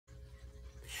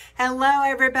Hello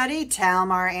everybody,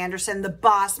 Talmar Anderson, the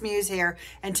Boss Muse here,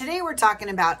 and today we're talking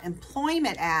about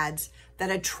employment ads that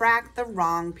attract the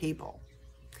wrong people.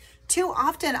 Too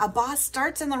often a boss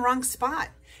starts in the wrong spot.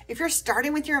 If you're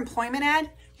starting with your employment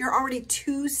ad, you're already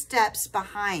 2 steps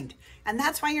behind, and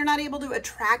that's why you're not able to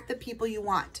attract the people you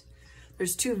want.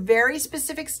 There's 2 very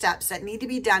specific steps that need to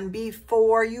be done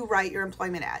before you write your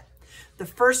employment ad. The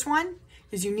first one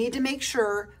is you need to make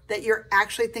sure that you're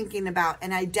actually thinking about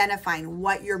and identifying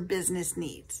what your business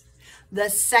needs. The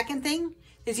second thing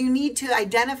is you need to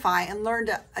identify and learn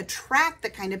to attract the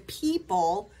kind of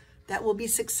people that will be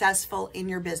successful in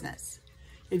your business.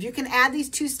 If you can add these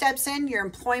 2 steps in, your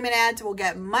employment ads will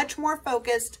get much more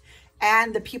focused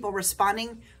and the people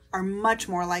responding are much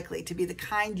more likely to be the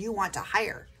kind you want to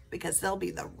hire because they'll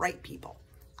be the right people.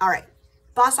 All right,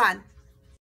 boss on.